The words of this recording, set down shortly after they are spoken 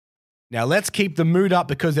Now let's keep the mood up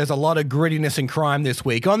because there's a lot of grittiness and crime this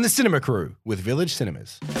week on The Cinema Crew with Village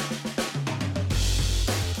Cinemas.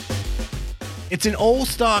 It's an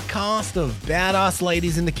all-star cast of badass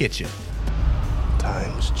ladies in the kitchen.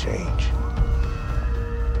 Times change.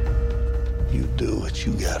 You do what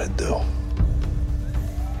you gotta do.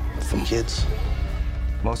 For kids.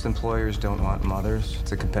 Most employers don't want mothers.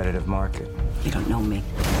 It's a competitive market. You don't know me.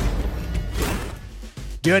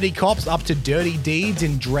 Dirty cops up to dirty deeds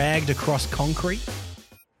and dragged across concrete.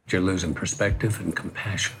 You're losing perspective and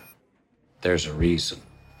compassion. There's a reason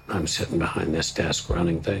I'm sitting behind this desk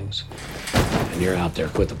running things, and you're out there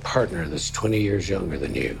with a partner that's 20 years younger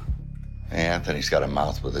than you. Hey, Anthony's got a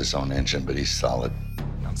mouth with his own engine, but he's solid.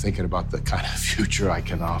 I'm thinking about the kind of future I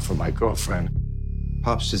can offer my girlfriend.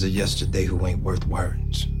 Pops is a yesterday who ain't worth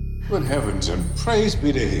words. Good heavens, and praise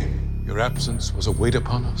be to him. Your absence was a weight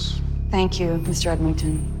upon us. Thank you, Mr.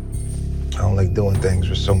 Edmonton. I don't like doing things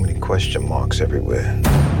with so many question marks everywhere.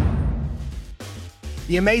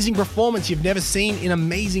 The amazing performance you've never seen in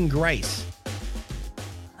Amazing Grace.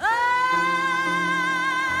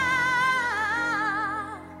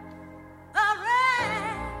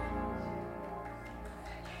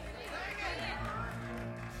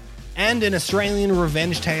 And an Australian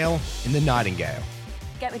revenge tale in The Nightingale.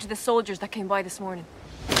 Get me to the soldiers that came by this morning.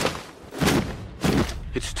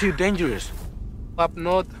 It's too dangerous. Up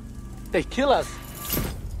north, they kill us.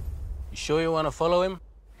 You sure you want to follow him?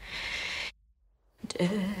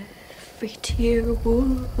 Every tear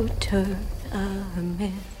would turn a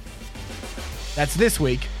myth. That's this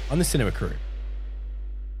week on The Cinema Crew.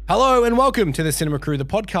 Hello and welcome to The Cinema Crew, the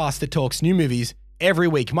podcast that talks new movies every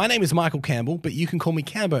week. My name is Michael Campbell, but you can call me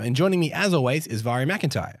Cambo, and joining me as always is Vari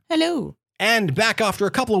McIntyre. Hello. And back after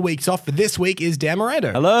a couple of weeks off for this week is Dan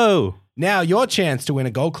Moreto. Hello. Now your chance to win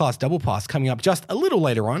a gold class double pass coming up just a little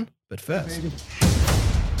later on, but first.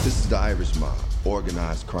 This is the Irish mob,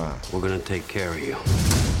 organized crime. We're gonna take care of you.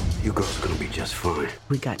 You girls are gonna be just fine.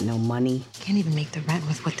 We got no money. Can't even make the rent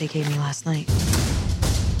with what they gave me last night.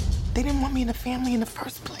 They didn't want me in the family in the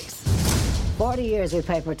first place. 40 years we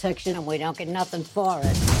pay protection and we don't get nothing for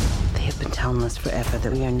it. They have been telling us forever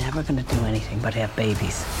that we are never going to do anything but have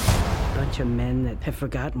babies. Bunch of men that have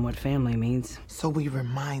forgotten what family means. So we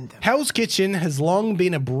remind them. Hell's Kitchen has long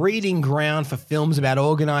been a breeding ground for films about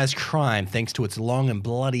organized crime thanks to its long and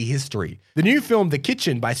bloody history. The new film The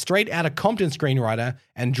Kitchen by Straight Outta Compton screenwriter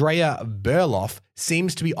Andrea Berloff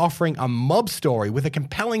seems to be offering a mob story with a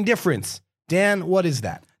compelling difference. Dan, what is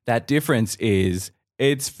that? That difference is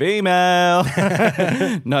it's female.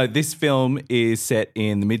 No, this film is set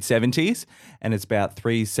in the mid-70s and it's about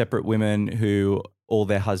three separate women who all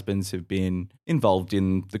their husbands have been involved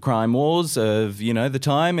in the crime wars of, the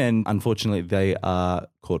time, and unfortunately they are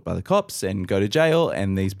caught by the cops and go to jail,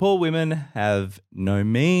 and these poor women have no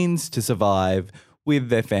means to survive with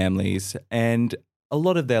their families, and a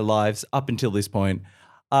lot of their lives up until this point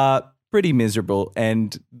are pretty miserable,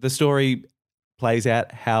 and the story plays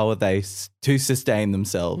out how are they to sustain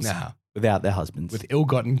themselves without their husbands. With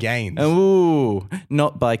ill-gotten gains. Ooh,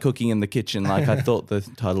 not by cooking in the kitchen like I thought the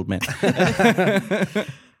title meant.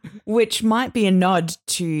 Which might be a nod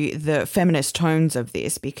to the feminist tones of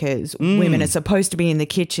this, because women are supposed to be in the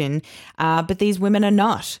kitchen, but these women are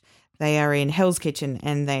not. They are in Hell's Kitchen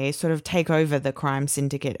and they sort of take over the crime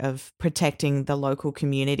syndicate of protecting the local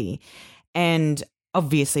community. And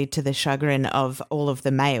obviously to the chagrin of all of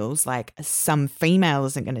the males, like some female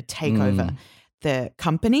isn't going to take over the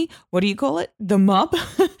company. What do you call it? The mob?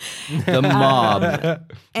 The mob.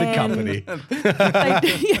 The company.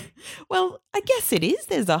 Well, I guess it is.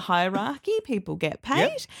 There's a hierarchy. People get paid.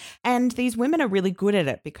 Yep. And these women are really good at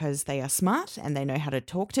it because they are smart and they know how to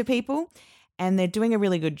talk to people. And they're doing a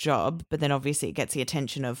really good job. But then obviously it gets the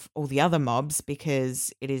attention of all the other mobs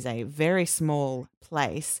because it is a very small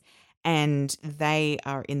place. And they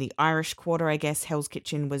are in the Irish Quarter, I guess. Hell's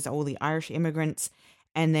Kitchen was all the Irish immigrants.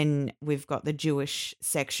 And then we've got the Jewish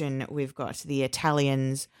section, we've got the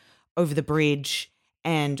Italians over the bridge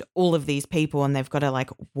and all of these people, and they've got to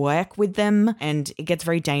work with them, and it gets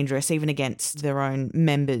very dangerous even against their own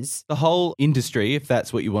members. The whole industry, if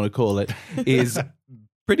that's what you want to call it, is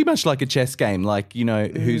pretty much like a chess game,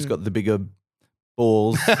 who's got the bigger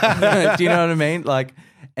balls. Do you know what I mean?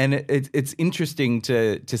 And it's interesting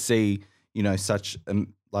to see, such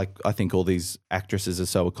I think all these actresses are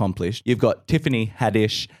so accomplished. You've got Tiffany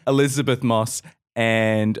Haddish, Elizabeth Moss,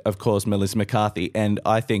 and of course Melissa McCarthy. And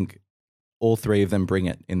I think all three of them bring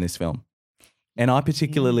it in this film. And I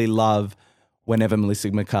particularly love whenever Melissa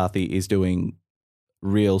McCarthy is doing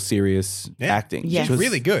real serious acting. Yeah. She's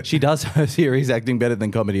really good. She does her serious acting better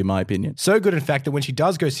than comedy, in my opinion. So good, in fact, that when she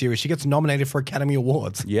does go serious, she gets nominated for Academy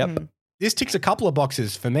Awards. Yep. This ticks a couple of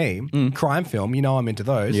boxes for me. Crime film, you know I'm into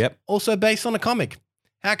those. Yep. Also based on a comic.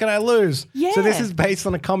 How can I lose? Yeah. So this is based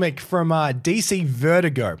on a comic from DC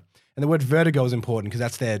Vertigo. And the word vertigo is important because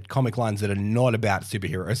that's their comic lines that are not about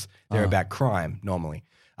superheroes. They're about crime normally.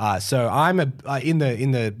 So I'm in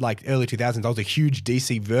the like early 2000s, I was a huge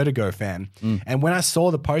DC Vertigo fan. And when I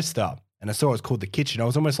saw the poster and I saw it was called The Kitchen, I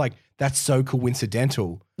was almost like, that's so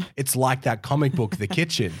coincidental. It's like that comic book, The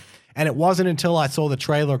Kitchen. And it wasn't until I saw the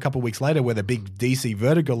trailer a couple of weeks later where the big DC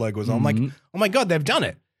Vertigo logo was on. I'm like, oh my God, they've done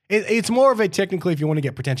it. It's more of a technically, if you want to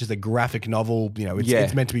get pretentious, a graphic novel. You know,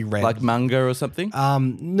 it's meant to be read. Like manga or something?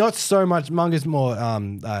 Not so much. Manga's more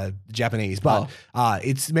Japanese, but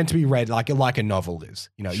it's meant to be read like a novel is.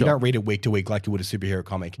 You know, you don't read it week to week like you would a superhero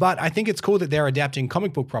comic. But I think it's cool that they're adapting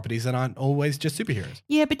comic book properties that aren't always just superheroes.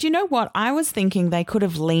 Yeah, but you know what? I was thinking they could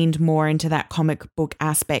have leaned more into that comic book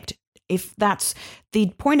aspect. If that's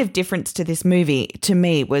the point of difference to this movie, to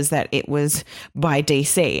me, was that it was by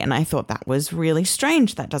DC. And I thought that was really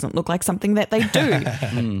strange. That doesn't look like something that they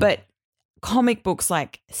do. But comic books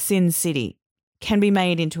like Sin City can be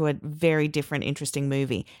made into a very different, interesting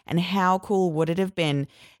movie. And how cool would it have been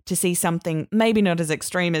to see something maybe not as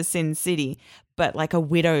extreme as Sin City, but like a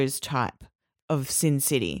Widows type of Sin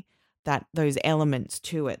City? That those elements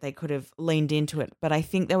to it, they could have leaned into it. But I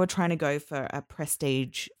think they were trying to go for a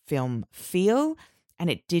prestige film feel, and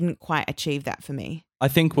it didn't quite achieve that for me. I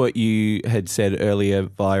think what you had said earlier,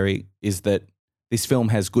 Viri, is that this film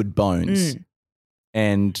has good bones.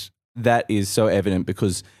 And that is so evident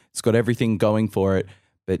because it's got everything going for it.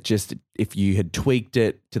 But just if you had tweaked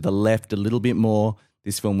it to the left a little bit more,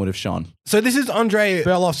 this film would have shone. So this is Andrei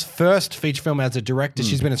Berloff's first feature film as a director.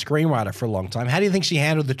 She's been a screenwriter for a long time. How do you think she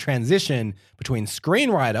handled the transition between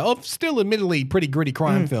screenwriter of still admittedly pretty gritty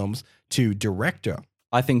crime films to director?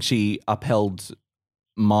 I think she upheld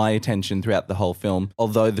my attention throughout the whole film.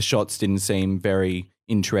 Although the shots didn't seem very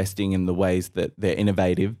interesting in the ways that they're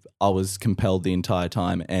innovative, I was compelled the entire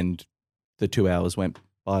time, and the 2 hours went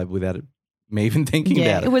by without me even thinking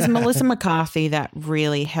about it. It was Melissa McCarthy that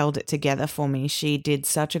really held it together for me. She did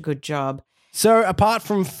such a good job. So apart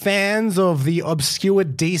from fans of the obscure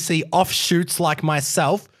DC offshoots like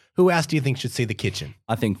myself, who else do you think should see The Kitchen?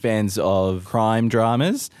 I think fans of crime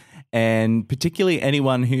dramas, and particularly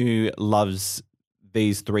anyone who loves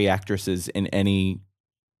these three actresses in any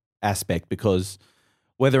aspect, because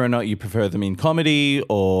whether or not you prefer them in comedy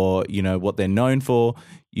or, you know, what they're known for,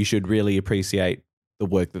 you should really appreciate the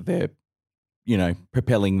work that they're, you know,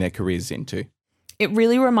 propelling their careers into. It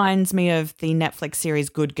really reminds me of the Netflix series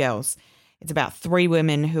Good Girls. It's about three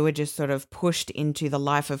women who are just sort of pushed into the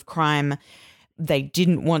life of crime. They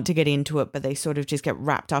didn't want to get into it, but they sort of just get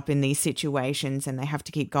wrapped up in these situations and they have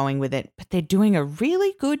to keep going with it. But they're doing a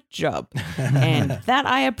really good job, and that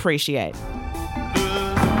I appreciate.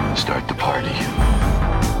 Start the party.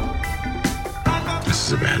 This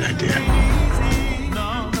is a bad idea.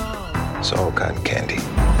 It's all cotton candy.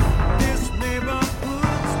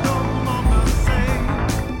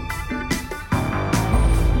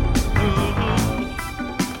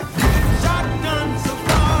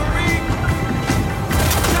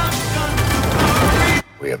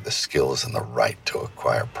 We have the skills and the right to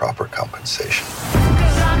acquire proper compensation.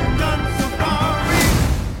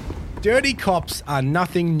 Dirty cops are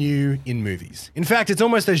nothing new in movies. In fact, it's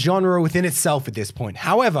almost a genre within itself at this point.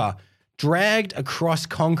 However, Dragged Across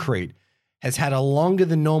Concrete has had a longer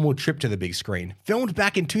than normal trip to the big screen. Filmed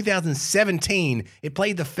back in 2017, it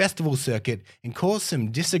played the festival circuit and caused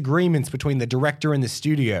some disagreements between the director and the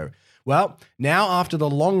studio. Well, now after the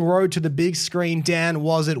long road to the big screen, Dan,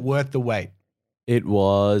 was it worth the wait? It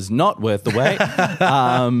was not worth the wait.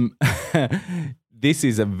 This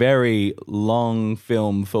is a very long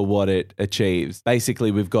film for what it achieves. Basically,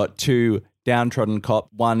 we've got two downtrodden cops.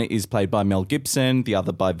 One is played by Mel Gibson, the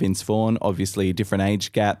other by Vince Vaughn, obviously different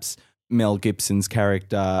age gaps. Mel Gibson's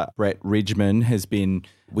character, Brett Ridgman, has been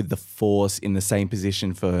with the force in the same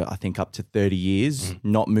position for, I think, up to 30 years,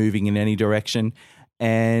 not moving in any direction.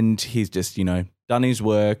 And he's just, you know, done his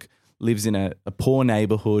work, lives in a poor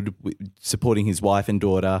neighborhood, supporting his wife and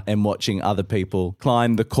daughter and watching other people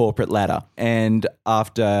climb the corporate ladder. And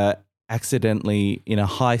after accidentally in a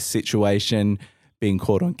heist situation being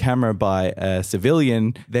caught on camera by a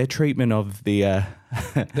civilian, their treatment of the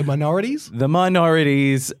minorities? The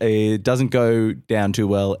minorities doesn't go down too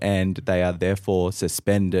well, and they are therefore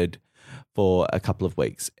suspended for a couple of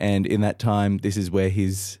weeks. And in that time, this is where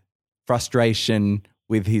his frustration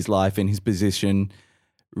with his life and his position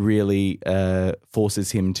really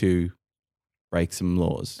forces him to break some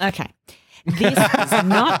laws. Okay. This is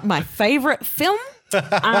not my favorite film.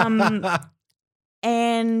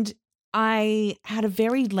 And I had a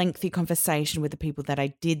very lengthy conversation with the people that I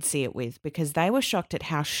did see it with because they were shocked at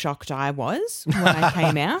how shocked I was when I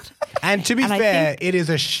came out. And to be fair, it is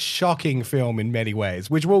a shocking film in many ways,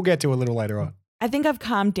 which we'll get to a little later on. I think I've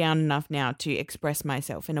calmed down enough now to express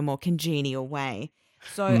myself in a more congenial way.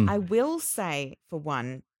 So I will say, for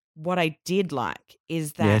one, what I did like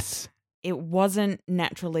is that it wasn't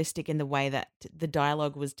naturalistic in the way that the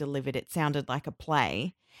dialogue was delivered. It sounded like a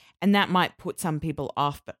play. And that might put some people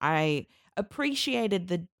off, but I appreciated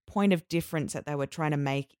the point of difference that they were trying to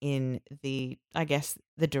make in the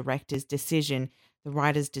director's decision, the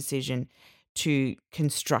writer's decision to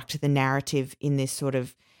construct the narrative in this sort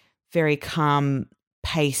of very calm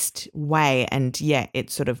paced way. And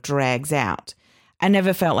it sort of drags out. I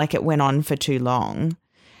never felt like it went on for too long,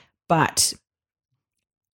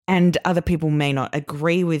 and other people may not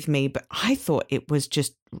agree with me, but I thought it was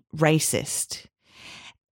just racist.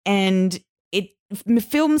 And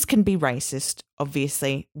films can be racist,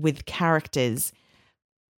 obviously, with characters,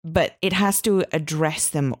 but it has to address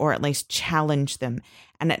them or at least challenge them.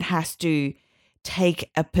 And it has to take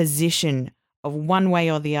a position of one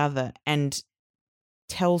way or the other and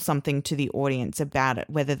tell something to the audience about it,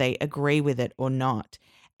 whether they agree with it or not.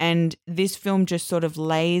 And this film just sort of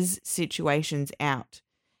lays situations out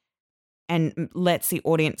and lets the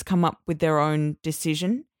audience come up with their own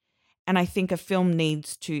decision. And I think a film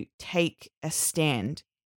needs to take a stand,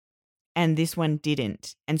 and this one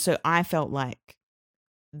didn't. And so I felt like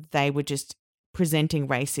they were just presenting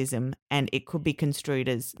racism, and it could be construed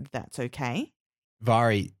as that's okay.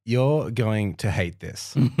 Vari, you're going to hate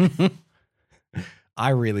this. I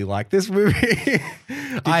really like this movie. Did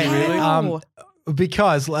you really?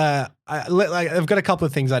 Because I've got a couple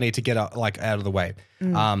of things I need to get out of the way.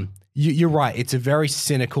 You're right. It's a very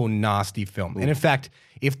cynical, nasty film. And in fact,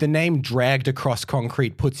 if the name Dragged Across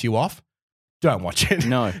Concrete puts you off, don't watch it.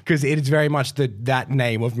 No. Because it is very much that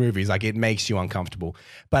name of movies. Like, it makes you uncomfortable.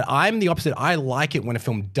 But I'm the opposite. I like it when a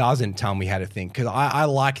film doesn't tell me how to think, because I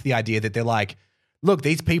like the idea that they're like, look,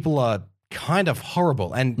 these people are kind of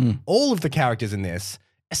horrible. And all of the characters in this,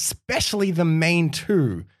 especially the main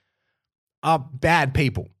two, are bad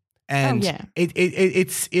people. And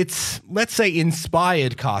it's let's say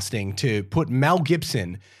inspired casting to put Mel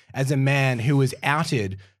Gibson as a man who was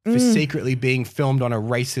outed for secretly being filmed on a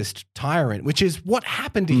racist tyrant, which is what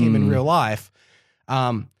happened to him in real life.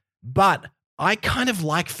 But I kind of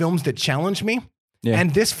like films that challenge me. Yeah.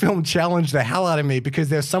 And this film challenged the hell out of me because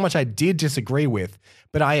there's so much I did disagree with,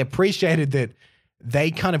 but I appreciated that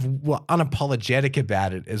they kind of were unapologetic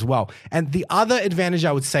about it as well. And the other advantage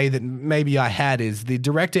I would say that maybe I had is the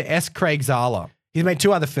director S. Craig Zahler. He's made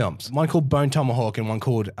two other films, one called Bone Tomahawk and one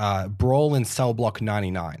called Brawl in Cell Block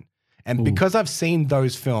 99. And because I've seen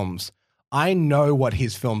those films, I know what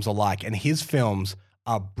his films are like, and his films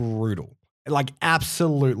are brutal. Like,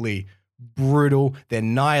 absolutely brutal. They're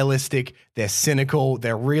nihilistic. They're cynical.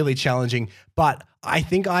 They're really challenging. But I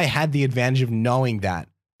think I had the advantage of knowing that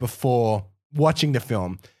before watching the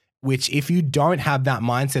film, which if you don't have that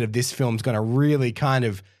mindset of this film's going to really kind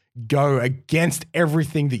of go against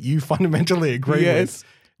everything that you fundamentally agree with,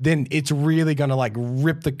 then it's really going to like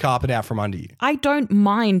rip the carpet out from under you. I don't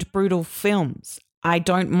mind brutal films. I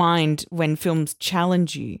don't mind when films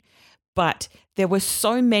challenge you, but there were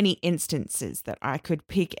so many instances that I could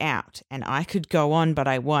pick out, and I could go on, but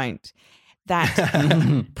I won't,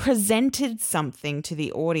 that presented something to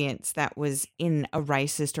the audience that was in a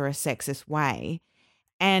racist or a sexist way.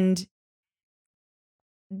 And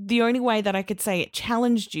the only way that I could say it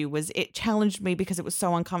challenged you was it challenged me because it was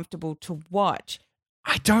so uncomfortable to watch.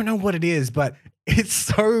 I don't know what it is, but it's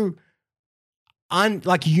so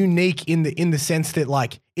unique in the sense that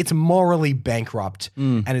like it's morally bankrupt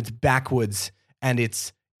and it's backwards and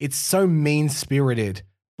it's so mean-spirited.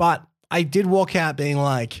 But I did walk out being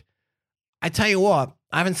like, I tell you what,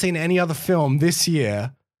 I haven't seen any other film this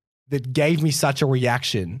year that gave me such a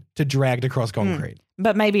reaction to Dragged Across Concrete.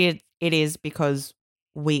 But maybe it is because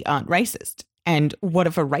we aren't racist. And what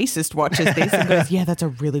if a racist watches this and goes, yeah, that's a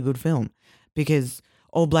really good film because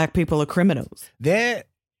all black people are criminals? There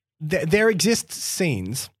exist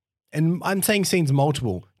scenes, and I'm saying scenes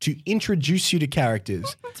multiple, to introduce you to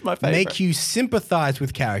characters, that's my favorite. Make you sympathize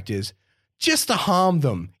with characters, just to harm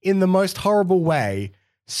them in the most horrible way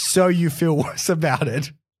so you feel worse about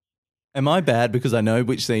it. Am I bad because I know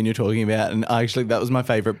which scene you're talking about, and actually that was my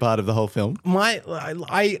favorite part of the whole film?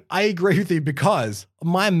 I agree with you because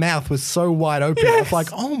my mouth was so wide open. Yes. I was like,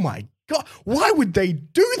 oh my God, why would they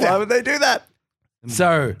do that? Why would they do that?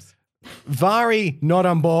 So, Vari, not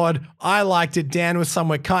on board. I liked it. Dan was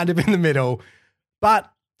somewhere kind of in the middle.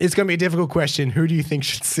 But It's going to be a difficult question. Who do you think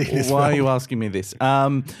should see this film? Why are you asking me this?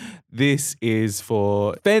 This is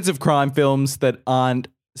for fans of crime films that aren't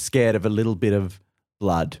scared of a little bit of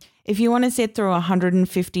blood. If you want to sit through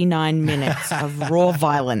 159 minutes of raw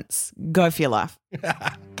violence, go for your life.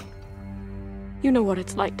 You know what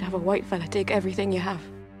it's like to have a white fella take everything you have,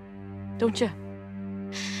 don't you?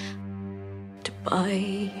 To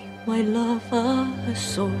buy my love a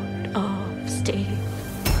sword of steel.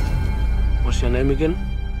 What's your name again?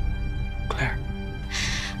 Claire.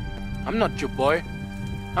 I'm not your boy.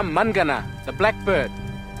 I'm Mangana, the blackbird.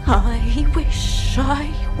 I wish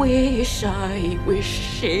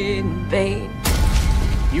in vain.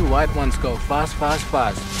 You white ones go fast, fast,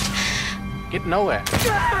 fast. Get nowhere.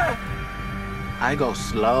 I go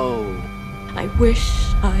slow. I wish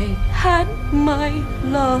I had my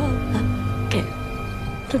love again.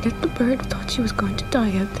 The little bird thought she was going to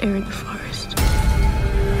die out there in the forest.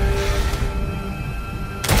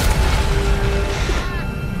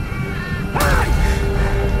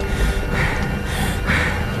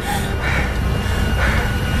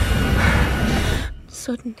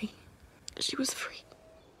 Suddenly, she was free.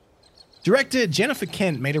 Director Jennifer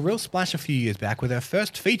Kent made a real splash a few years back with her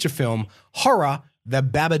first feature film, Horror, The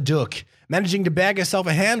Babadook, managing to bag herself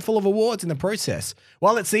a handful of awards in the process.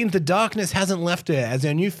 While it seems the darkness hasn't left her, as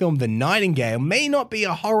her new film, The Nightingale, may not be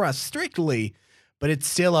a horror strictly, but it's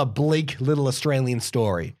still a bleak little Australian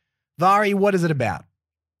story. Vari, what is it about?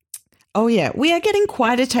 Oh, yeah. We are getting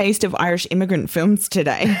quite a taste of Irish immigrant films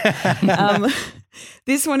today.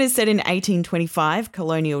 This one is set in 1825,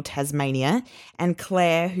 colonial Tasmania, and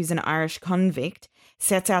Claire, who's an Irish convict,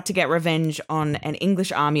 sets out to get revenge on an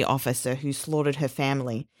English army officer who slaughtered her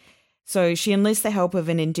family. So she enlists the help of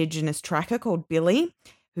an Indigenous tracker called Billy,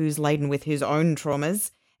 who's laden with his own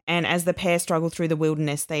traumas. And as the pair struggle through the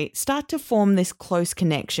wilderness, they start to form this close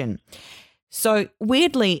connection. So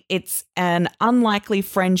weirdly, it's an unlikely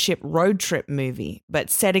friendship road trip movie, but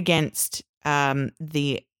set against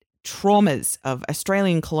the traumas of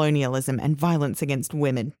Australian colonialism and violence against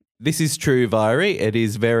women. This is true, Vari. It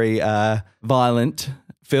is very violent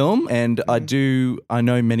film, and I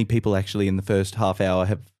know many people actually in the first half hour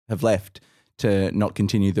have left to not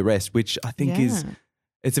continue the rest, which I think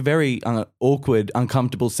it's a very awkward,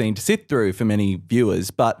 uncomfortable scene to sit through for many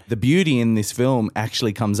viewers. But the beauty in this film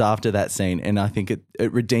actually comes after that scene, and I think it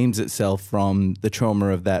redeems itself from the trauma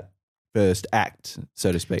of that first act,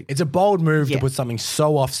 so to speak. It's a bold move to put something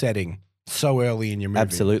so offsetting so early in your movie.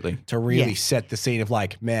 Absolutely. To really set the scene of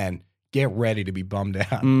like, man, get ready to be bummed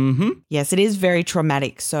out. Mm-hmm. Yes, it is very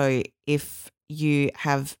traumatic. So if you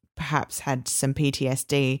have perhaps had some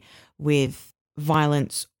PTSD with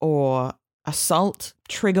violence or assault,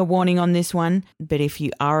 trigger warning on this one. But if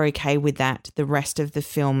you are okay with that, the rest of the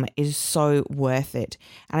film is so worth it.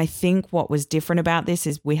 And I think what was different about this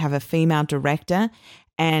is we have a female director,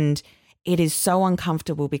 and it is so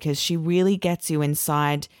uncomfortable because she really gets you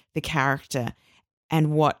inside the character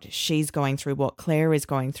and what she's going through, what Claire is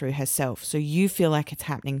going through herself. So you feel like it's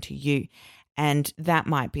happening to you. And that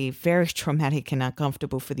might be very traumatic and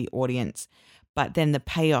uncomfortable for the audience. But then the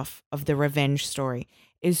payoff of the revenge story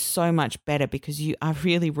is so much better because you are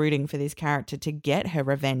really rooting for this character to get her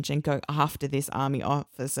revenge and go after this army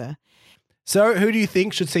officer. So who do you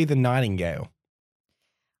think should see The Nightingale?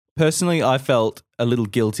 Personally, I felt a little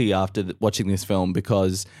guilty after watching this film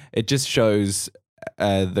because it just shows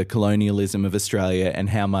the colonialism of Australia and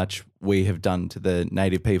how much we have done to the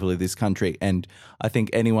native people of this country. And I think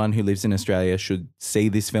anyone who lives in Australia should see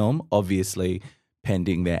this film, obviously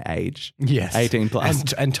pending their age. Yes. 18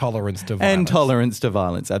 plus. And tolerance to violence. And tolerance to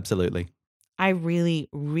violence, absolutely. I really,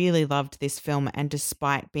 really loved this film. And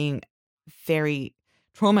despite being very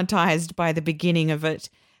traumatized by the beginning of it,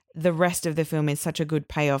 the rest of the film is such a good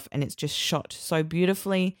payoff and it's just shot so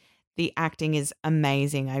beautifully. The acting is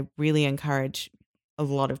amazing. I really encourage a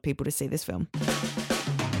lot of people to see this film.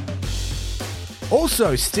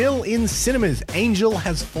 Also, still in cinemas, Angel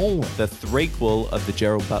Has Fallen. The threequel of the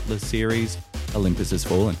Gerald Butler series, Olympus Has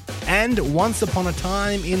Fallen. And Once Upon a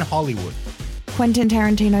Time in Hollywood. Quentin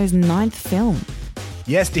Tarantino's 9th film.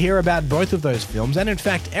 Yes, to hear about both of those films, and in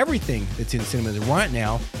fact everything that's in cinemas right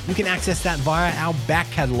now, you can access that via our back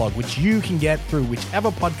catalogue, which you can get through whichever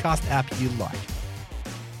podcast app you like.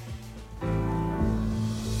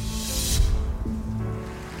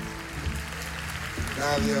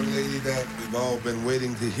 Now the young lady that we've all been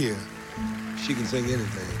waiting to hear. She can sing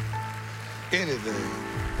anything. Anything.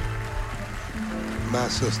 My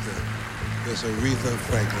sister, Miss Aretha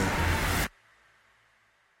Franklin.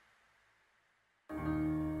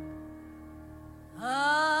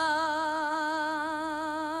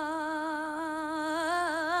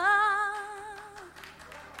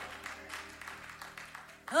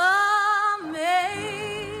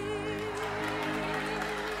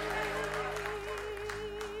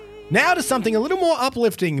 Now to something a little more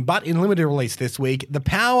uplifting, but in limited release this week. The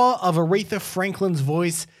power of Aretha Franklin's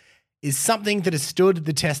voice is something that has stood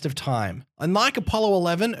the test of time. Unlike Apollo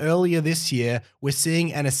 11 earlier this year, we're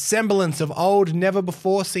seeing an semblance of old,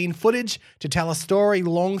 never-before-seen footage to tell a story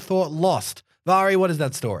long thought lost. Vari, what is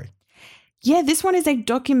that story? Yeah, this one is a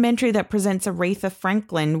documentary that presents Aretha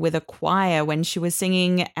Franklin with a choir when she was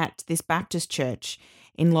singing at this Baptist church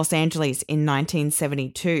in Los Angeles in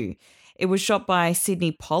 1972. It was shot by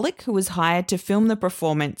Sidney Pollack, who was hired to film the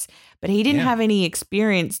performance, but he didn't have any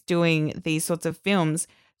experience doing these sorts of films.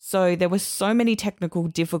 So there were so many technical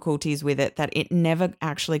difficulties with it that it never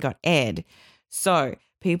actually got aired. So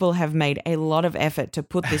people have made a lot of effort to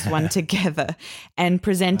put this one together and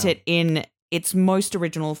present it in its most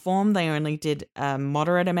original form. They only did a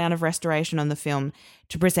moderate amount of restoration on the film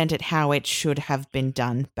to present it how it should have been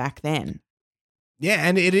done back then. Yeah,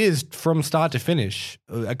 and it is from start to finish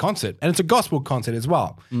a concert, and it's a gospel concert as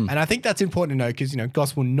well. And I think that's important to know because,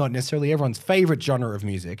 gospel not necessarily everyone's favorite genre of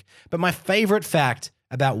music. But my favorite fact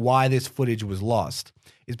about why this footage was lost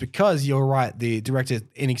is because, you're right, the director's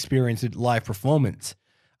inexperienced live performance.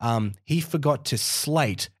 He forgot to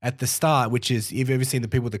slate at the start, which is, if you've ever seen the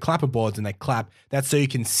people with the clapper boards and they clap, that's so you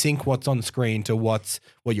can sync what's on screen to what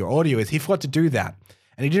your audio is. He forgot to do that.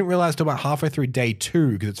 And he didn't realize till about halfway through day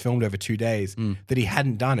 2, because it's filmed over 2 days, that he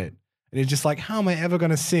hadn't done it. And he's just like, how am I ever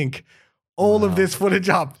going to sync all of this footage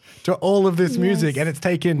up to all of this music? And it's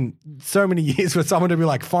taken so many years for someone to be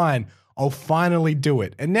like, fine, I'll finally do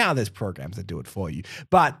it. And now there's programs that do it for you.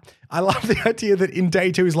 But I love the idea that in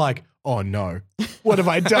day 2 he's like, oh no, what have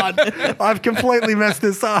I done? I've completely messed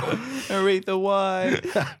this up. Aretha, why?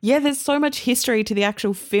 Yeah, there's so much history to the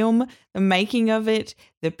actual film, the making of it,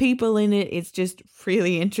 the people in it. It's just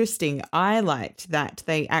really interesting. I liked that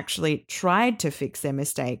they actually tried to fix their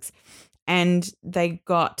mistakes and they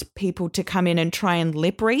got people to come in and try and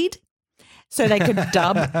lip read so they could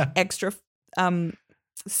dub extra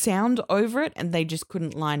sound over it, and they just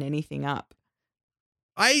couldn't line anything up.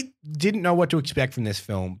 I didn't know what to expect from this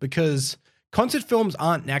film because concert films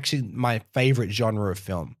aren't actually my favorite genre of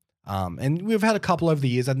film. And we've had a couple over the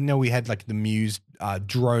years. I know we had like the Muse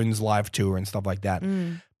Drones live tour and stuff like that.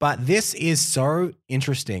 But this is so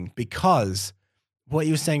interesting because what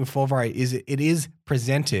you were saying before, Vari, is it is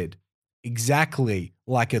presented exactly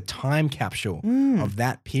like a time capsule of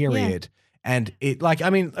that period. Yeah. And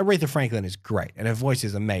Aretha Franklin is great and her voice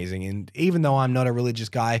is amazing. And even though I'm not a religious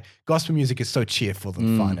guy, gospel music is so cheerful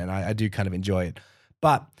and fun, and I do kind of enjoy it.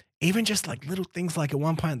 But even just like little things, like at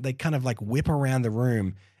one point they kind of like whip around the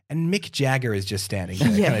room and Mick Jagger is just standing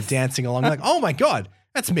there kind of dancing along. Like, oh my God,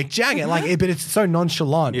 that's Mick Jagger. But it's so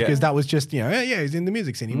nonchalant because that was just, he's in the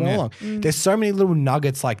music scene. He went along. There's so many little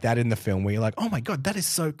nuggets like that in the film where you're like, oh my God, that is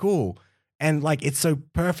so cool. And like, it's so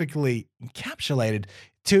perfectly encapsulated.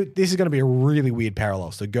 This is going to be a really weird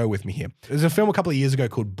parallel, so go with me here. There's a film a couple of years ago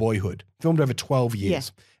called Boyhood, filmed over 12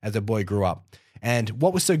 years as a boy grew up. And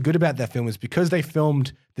what was so good about that film is because they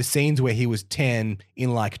filmed the scenes where he was 10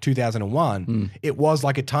 in like 2001, it was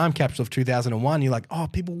like a time capsule of 2001. You're like, oh,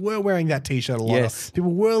 people were wearing that T-shirt a lot. Yes.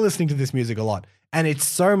 People were listening to this music a lot. And it's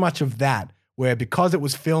so much of that where because it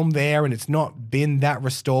was filmed there and it's not been that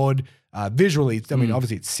restored visually,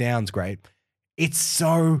 obviously it sounds great. It's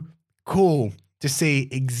so cool to see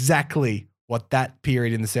exactly what that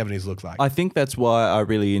period in the 70s looked like. I think that's why I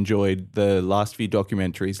really enjoyed the last few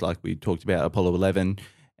documentaries, like we talked about Apollo 11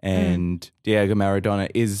 and Diego Maradona,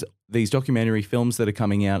 is these documentary films that are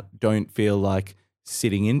coming out don't feel like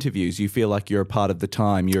sitting interviews. You feel like you're a part of the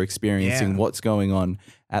time. You're experiencing what's going on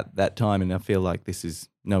at that time, and I feel like this is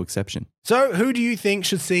no exception. So who do you think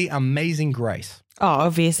should see Amazing Grace? Oh,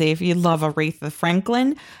 obviously, if you love Aretha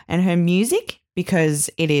Franklin and her music, because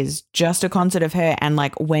it is just a concert of her, and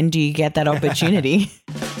like, when do you get that opportunity?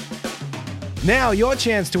 Now, your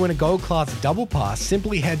chance to win a gold class double pass.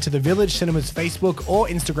 Simply head to the Village Cinema's Facebook or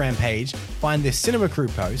Instagram page, find this Cinema Crew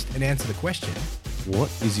post, and answer the question: what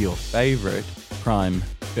is your favorite crime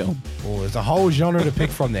film? Well, there's a whole genre to pick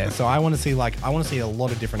from there, so I want to see a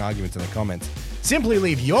lot of different arguments in the comments. Simply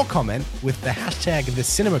leave your comment with the hashtag The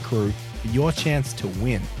Cinema Crew for your chance to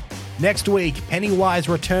win. Next week, Pennywise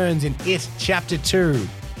returns in It Chapter 2.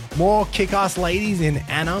 More kick-ass ladies in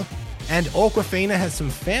Anna. And Awkwafina has some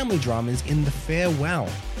family dramas in The Farewell.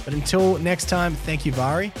 But until next time, thank you,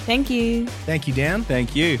 Vari. Thank you. Thank you, Dan.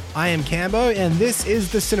 Thank you. I am Cambo, and this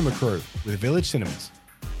is The Cinema Crew with Village Cinemas.